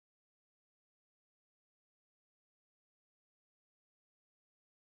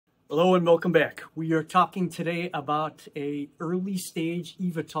Hello and welcome back. We are talking today about a early stage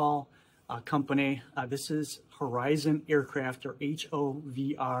eVTOL company. This is Horizon Aircraft, or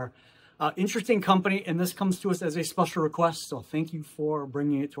HOVR. Interesting company, and this comes to us as a special request, so thank you for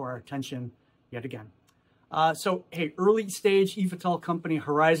bringing it to our attention yet again. Hey, early stage eVTOL company,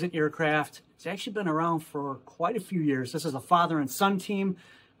 Horizon Aircraft. It's actually been around for quite a few years. This is a father and son team.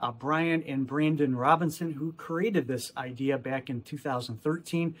 Brian and Brandon Robinson, who created this idea back in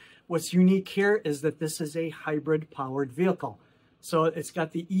 2013. What's unique here is that this is a hybrid powered vehicle. So it's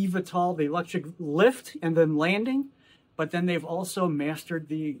got the eVTOL, the electric lift and then landing, but then they've also mastered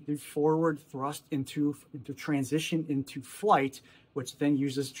the forward thrust into transition into flight, which then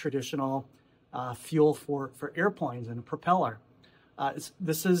uses traditional fuel for airplanes and a propeller.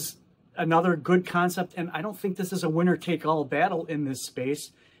 This is another good concept, and I don't think this is a winner-take-all battle in this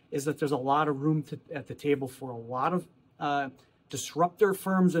space, is that there's a lot of room at the table for a lot of disruptor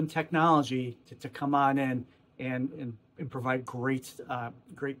firms and technology to come on in and provide great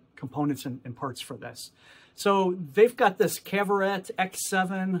components and parts for this. So they've got this Cavorite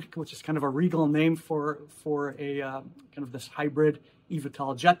X7, which is kind of a regal name for a kind of this hybrid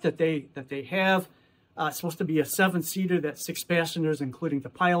eVTOL jet that they have. It's supposed to be a 7-seater, that's 6 passengers, including the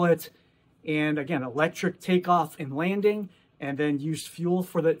pilot, and again, electric takeoff and landing, and then use fuel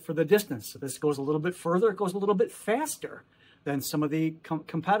for the distance. So this goes a little bit further. It goes a little bit faster than some of the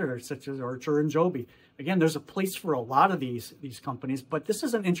competitors, such as Archer and Joby. Again, there's a place for a lot of these companies, but this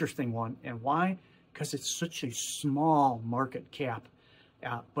is an interesting one. And why? Because it's such a small market cap.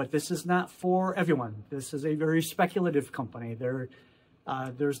 But this is not for everyone. This is a very speculative company.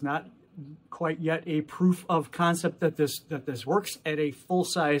 There's not quite yet a proof of concept that this works at a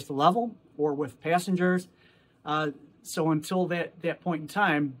full-sized level or with passengers. So until that point in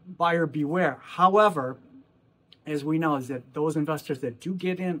time, buyer beware. However, as we know, is that those investors that do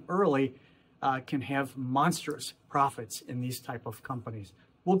get in early can have monstrous profits in these type of companies.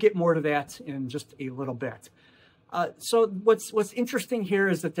 We'll get more to that in just a little bit. So what's interesting here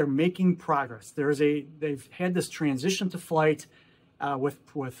is that they're making progress. They've had this transition to flight with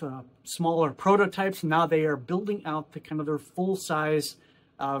smaller prototypes. Now they are building out their full-size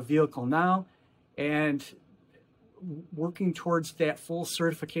vehicle now, and working towards that full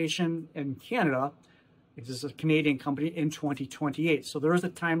certification in Canada. This is a Canadian company in 2028. So there is a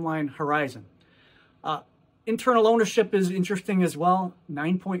timeline horizon. Internal ownership is interesting as well.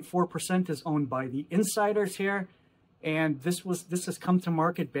 9.4% is owned by the insiders here. And this has come to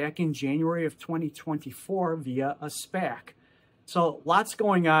market back in January of 2024 via a SPAC. So lots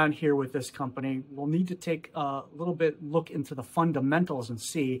going on here with this company. We'll need to take a little bit look into the fundamentals and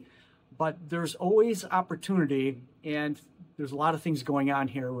see, but there's always opportunity, and there's a lot of things going on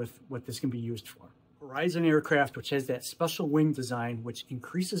here with what this can be used for. Horizon Aircraft, which has that special wing design, which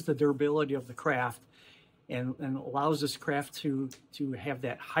increases the durability of the craft and allows this craft to have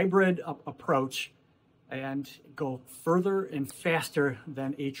that hybrid approach and go further and faster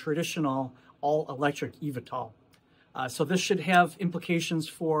than a traditional all-electric eVTOL. So this should have implications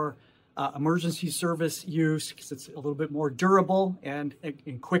for emergency service use, because it's a little bit more durable and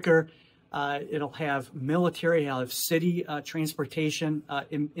quicker. It'll have military, it'll have city transportation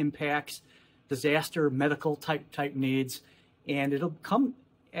impacts, disaster medical type needs, and it'll come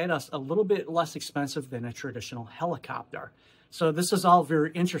at us a little bit less expensive than a traditional helicopter. So this is all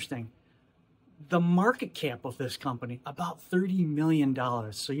very interesting. The market cap of this company, about $30 million.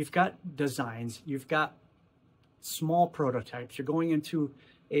 So you've got designs, you've got small prototypes, you're going into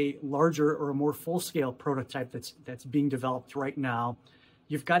a larger or a more full-scale prototype that's being developed right now.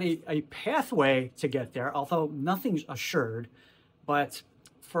 You've got a pathway to get there, although nothing's assured. But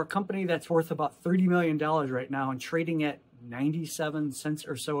for a company that's worth about $30 million right now and trading at 97 cents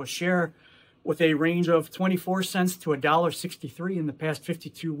or so a share, with a range of 24 cents to $1.63 in the past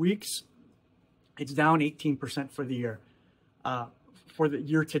 52 weeks, it's down 18% for the year. For the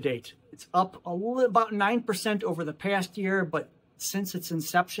year to date, it's up about 9% over the past year, but since its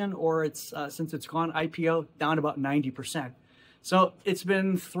inception, or since it's gone IPO, down about 90%. So it's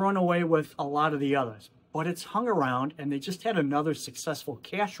been thrown away with a lot of the others, but it's hung around, and they just had another successful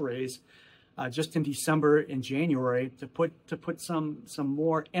cash raise just in December and January to put some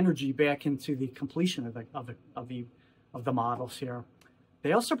more energy back into the completion of the models here.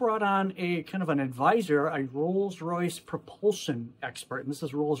 They also brought on a kind of an advisor, a Rolls-Royce propulsion expert, and this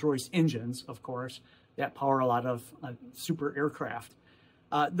is Rolls-Royce engines, of course, that power a lot of super aircraft.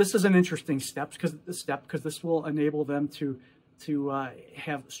 This is an interesting step because this will enable them to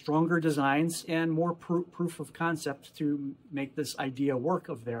have stronger designs and more proof of concept to make this idea work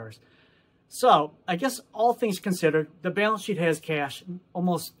of theirs. So I guess all things considered, the balance sheet has cash,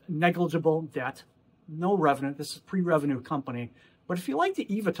 almost negligible debt, no revenue. This is a pre-revenue company. But if you like the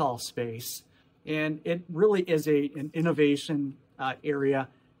eVTOL space, and it really is an innovation area,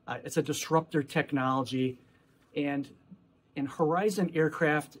 it's a disruptor technology, and in Horizon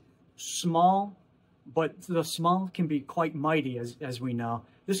Aircraft, small, but the small can be quite mighty, as we know.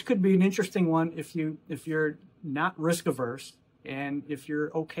 This could be an interesting one if you're not risk averse, and if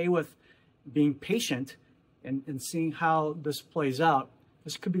you're okay with being patient and seeing how this plays out.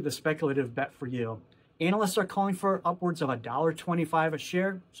 This could be the speculative bet for you. Analysts are calling for upwards of $1.25 a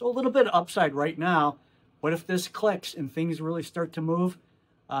share, so a little bit of upside right now. But if this clicks and things really start to move,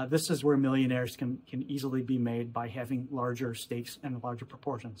 this is where millionaires can easily be made by having larger stakes and larger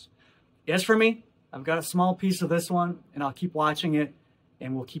proportions. As for me, I've got a small piece of this one, and I'll keep watching it,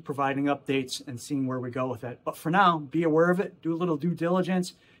 and we'll keep providing updates and seeing where we go with it. But for now, be aware of it. Do a little due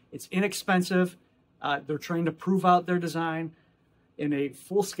diligence. It's inexpensive. They're trying to prove out their design in a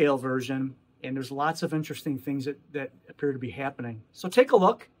full-scale version, and there's lots of interesting things that appear to be happening. So take a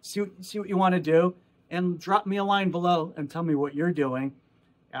look, see what you want to do, and drop me a line below and tell me what you're doing.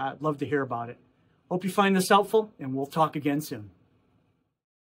 I'd love to hear about it. Hope you find this helpful, and we'll talk again soon.